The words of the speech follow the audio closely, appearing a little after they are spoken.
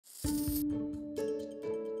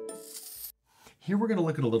Here we're going to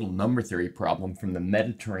look at a little number theory problem from the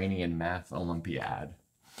Mediterranean Math Olympiad.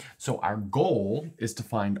 So our goal is to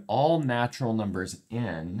find all natural numbers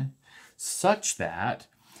n such that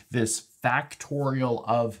this factorial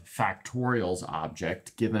of factorials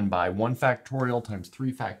object given by 1 factorial times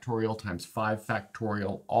 3 factorial times 5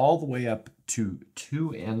 factorial all the way up to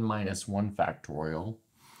 2n minus 1 factorial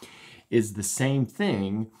is the same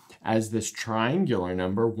thing as this triangular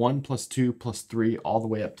number 1 plus 2 plus 3 all the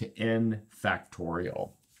way up to n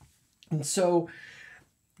factorial. And so,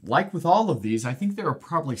 like with all of these, I think there are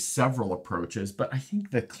probably several approaches, but I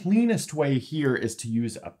think the cleanest way here is to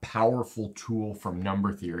use a powerful tool from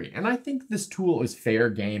number theory. And I think this tool is fair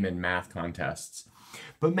game in math contests.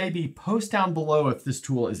 But maybe post down below if this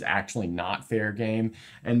tool is actually not fair game,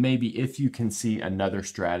 and maybe if you can see another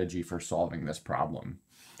strategy for solving this problem.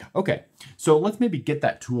 Okay, so let's maybe get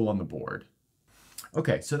that tool on the board.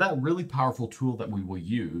 Okay, so that really powerful tool that we will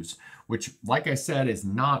use, which, like I said, is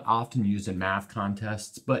not often used in math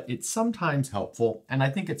contests, but it's sometimes helpful, and I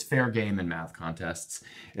think it's fair game in math contests,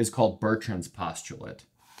 is called Bertrand's postulate.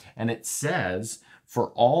 And it says,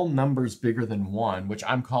 for all numbers bigger than 1, which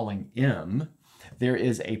I'm calling m, there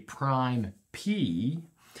is a prime p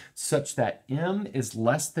such that m is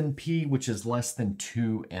less than p, which is less than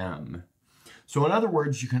 2m. So in other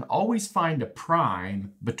words, you can always find a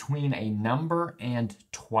prime between a number and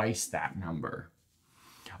twice that number.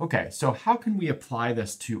 Okay, so how can we apply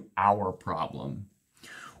this to our problem?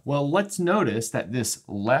 Well, let's notice that this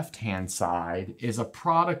left-hand side is a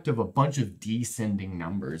product of a bunch of descending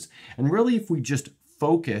numbers. And really, if we just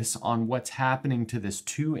focus on what's happening to this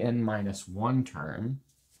 2n minus 1 term,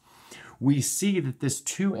 we see that this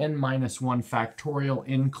 2n minus 1 factorial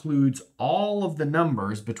includes all of the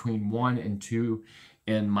numbers between 1 and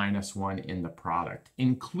 2n minus 1 in the product,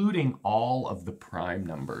 including all of the prime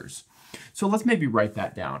numbers. So let's maybe write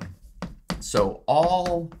that down. So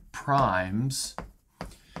all primes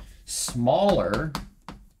smaller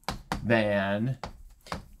than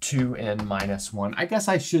 2n minus 1. I guess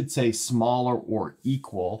I should say smaller or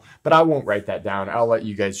equal, but I won't write that down. I'll let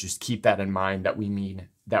you guys just keep that in mind that we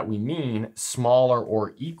mean smaller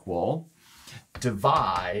or equal,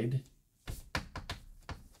 divide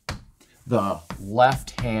the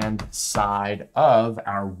left-hand side of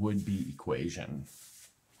our would-be equation.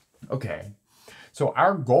 Okay, so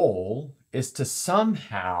our goal is to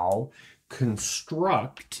somehow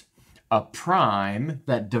construct a prime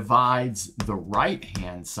that divides the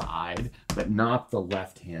right-hand side, but not the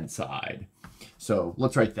left-hand side. So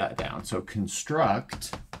let's write that down. So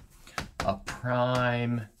construct a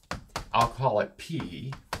prime, I'll call it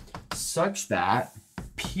P, such that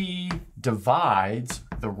P divides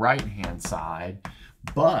the right-hand side,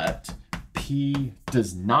 but P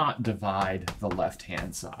does not divide the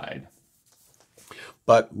left-hand side.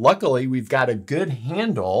 But luckily, we've got a good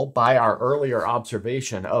handle by our earlier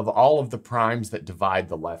observation of all of the primes that divide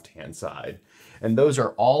the left-hand side. And those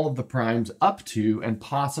are all of the primes up to and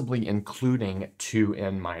possibly including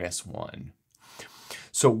 2n minus 1.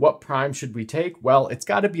 So what prime should we take? Well, it's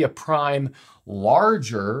got to be a prime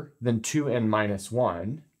larger than 2n minus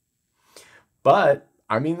 1. But,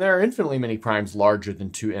 I mean, there are infinitely many primes larger than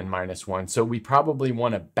 2n minus 1. So we probably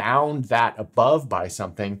want to bound that above by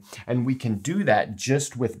something. And we can do that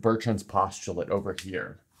just with Bertrand's postulate over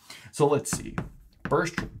here. So let's see.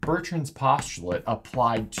 Bertrand's postulate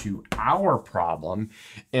applied to our problem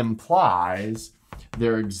implies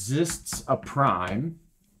there exists a prime.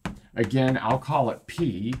 Again, I'll call it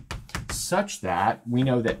P, such that we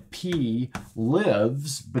know that P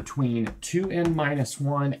lives between 2n minus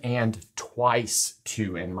 1 and twice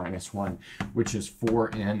 2n minus 1, which is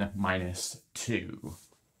 4n minus 2.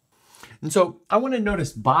 And so I want to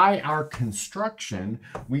notice by our construction,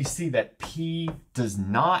 we see that P does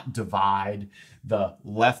not divide the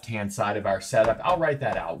left-hand side of our setup. I'll write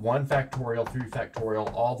that out. 1 factorial, 3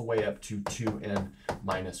 factorial, all the way up to 2n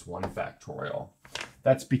minus 1 factorial.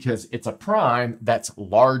 That's because it's a prime that's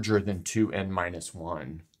larger than 2n minus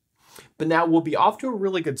 1. But now we'll be off to a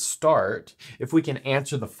really good start if we can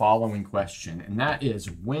answer the following question, and that is,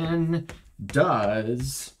 when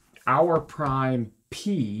does our prime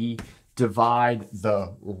P divide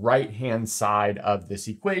the right-hand side of this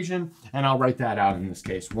equation? And I'll write that out in this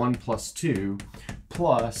case, 1 plus 2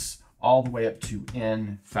 plus all the way up to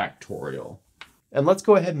n factorial. And let's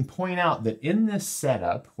go ahead and point out that in this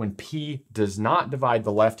setup, when P does not divide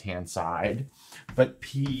the left-hand side, but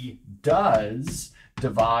P does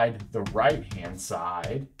divide the right-hand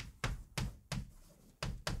side,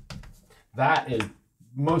 that is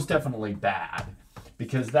most definitely bad,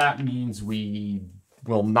 because that means we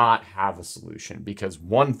will not have a solution because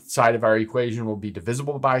one side of our equation will be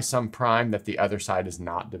divisible by some prime that the other side is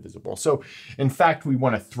not divisible. So in fact, we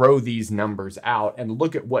want to throw these numbers out and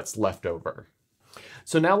look at what's left over.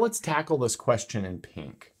 So now let's tackle this question in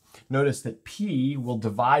pink. Notice that P will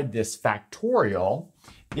divide this factorial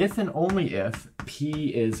if and only if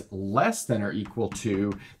P is less than or equal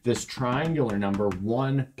to this triangular number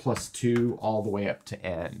 1 plus 2 all the way up to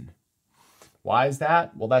n. Why is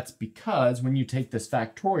that? Well, that's because when you take this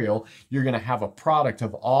factorial, you're going to have a product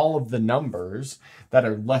of all of the numbers that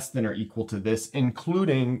are less than or equal to this,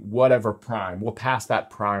 including whatever prime. We'll pass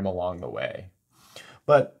that prime along the way.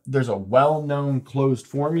 But there's a well-known closed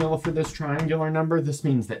formula for this triangular number. This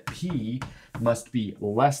means that P must be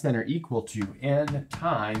less than or equal to n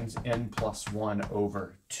times n plus 1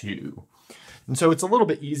 over 2. And so it's a little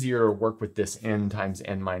bit easier to work with this n times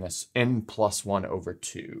n minus n plus 1 over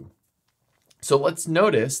 2. So let's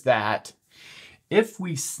notice that if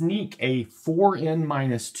we sneak a 4n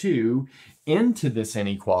minus 2 into this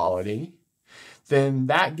inequality, then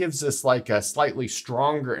that gives us like a slightly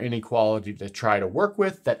stronger inequality to try to work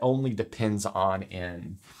with that only depends on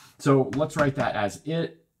n. So let's write that as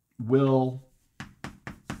it will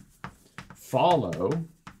follow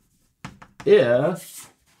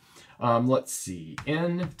if, let's see,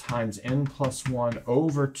 n times n plus 1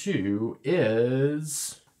 over 2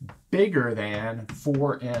 is bigger than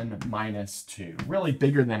 4n minus 2, really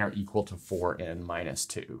bigger than or equal to 4n minus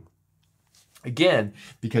 2. Again,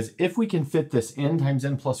 because if we can fit this n times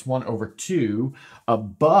n plus 1 over 2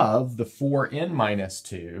 above the 4n minus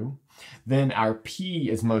 2, then our P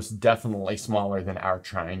is most definitely smaller than our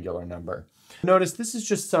triangular number. Notice this is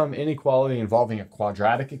just some inequality involving a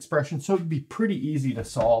quadratic expression, so it'd be pretty easy to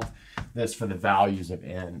solve this for the values of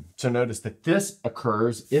n. So notice that this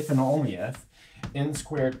occurs if and only if n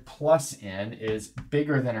squared plus n is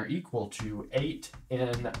bigger than or equal to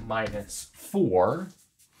 8n minus 4,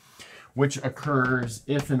 which occurs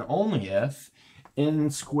if and only if n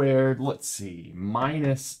squared, let's see,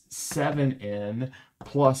 minus 7n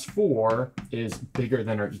plus 4 is bigger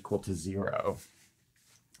than or equal to 0.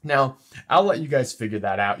 Now, I'll let you guys figure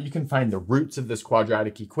that out. You can find the roots of this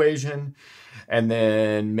quadratic equation and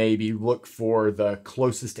then maybe look for the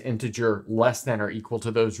closest integer less than or equal to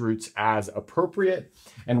those roots as appropriate.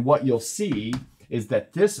 And what you'll see is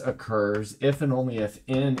that this occurs if and only if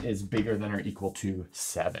n is bigger than or equal to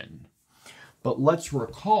 7. But let's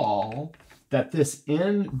recall that this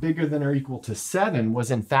n bigger than or equal to 7 was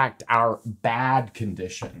in fact our bad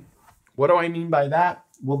condition. What do I mean by that?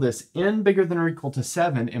 Well, this n bigger than or equal to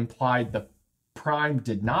 7 implied the prime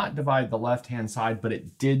did not divide the left-hand side, but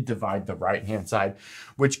it did divide the right-hand side,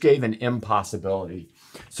 which gave an impossibility.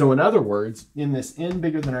 So in other words, in this n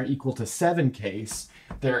bigger than or equal to 7 case,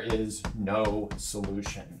 there is no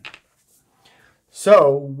solution.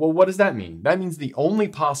 So, well, what does that mean? That means the only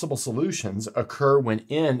possible solutions occur when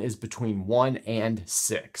n is between 1 and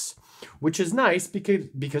 6. Which is nice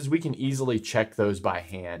because we can easily check those by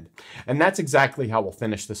hand. And that's exactly how we'll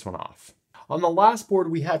finish this one off. On the last board,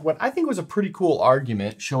 we had what I think was a pretty cool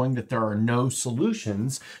argument showing that there are no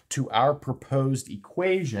solutions to our proposed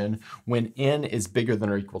equation when n is bigger than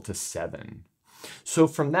or equal to 7. So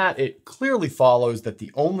from that, it clearly follows that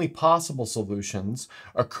the only possible solutions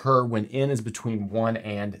occur when n is between 1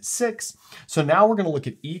 and 6. So now we're going to look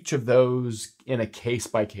at each of those in a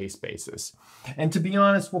case-by-case basis. And to be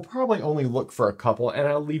honest, we'll probably only look for a couple, and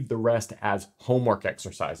I'll leave the rest as homework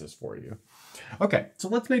exercises for you. Okay, so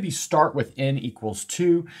let's maybe start with n equals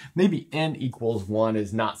 2. Maybe n equals 1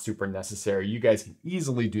 is not super necessary. You guys can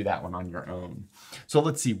easily do that one on your own. So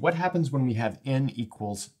let's see, what happens when we have n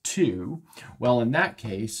equals 2? Well, in that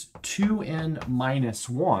case, 2n minus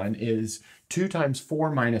 1 is 2 times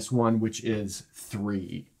 4 minus 1, which is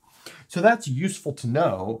 3. So that's useful to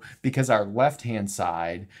know because our left-hand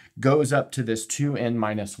side goes up to this 2n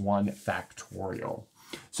minus 1 factorial.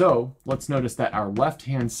 So let's notice that our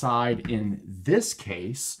left-hand side in this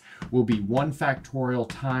case will be 1 factorial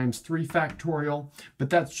times 3 factorial, but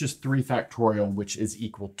that's just 3 factorial, which is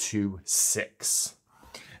equal to 6.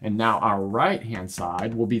 And now our right-hand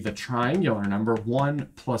side will be the triangular number 1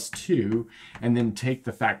 plus 2, and then take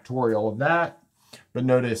the factorial of that. But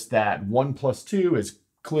notice that 1 plus 2 is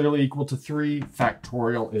clearly equal to 3,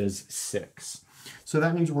 factorial is 6. So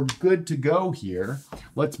that means we're good to go here.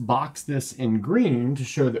 Let's box this in green to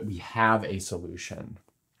show that we have a solution.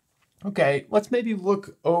 Okay, let's maybe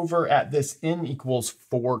look over at this n equals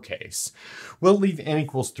 4 case. We'll leave n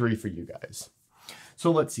equals 3 for you guys. So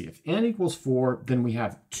let's see, if n equals 4, then we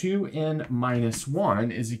have 2n minus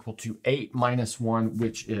 1 is equal to 8 minus 1,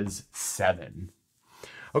 which is 7.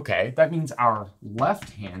 Okay, that means our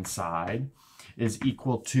left-hand side is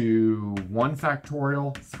equal to 1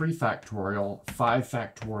 factorial, 3 factorial, 5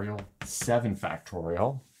 factorial, 7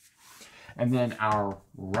 factorial. And then our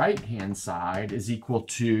right-hand side is equal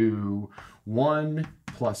to 1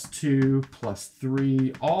 plus 2 plus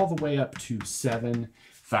 3, all the way up to 7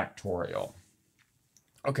 factorial.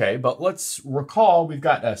 Okay, but let's recall we've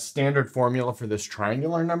got a standard formula for this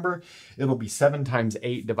triangular number. It'll be 7 times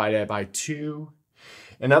 8 divided by 2.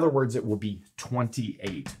 In other words, it will be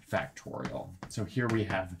 28 factorial. So here we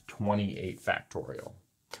have 28 factorial.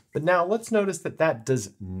 But now let's notice that that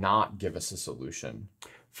does not give us a solution.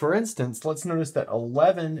 For instance, let's notice that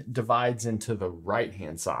 11 divides into the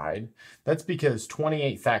right-hand side. That's because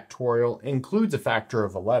 28 factorial includes a factor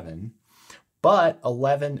of 11, but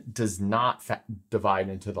 11 does not divide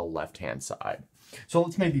into the left-hand side. So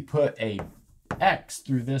let's maybe put a X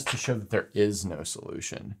through this to show that there is no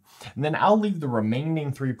solution. And then I'll leave the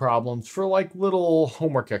remaining 3 problems for like little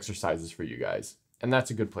homework exercises for you guys. And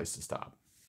that's a good place to stop.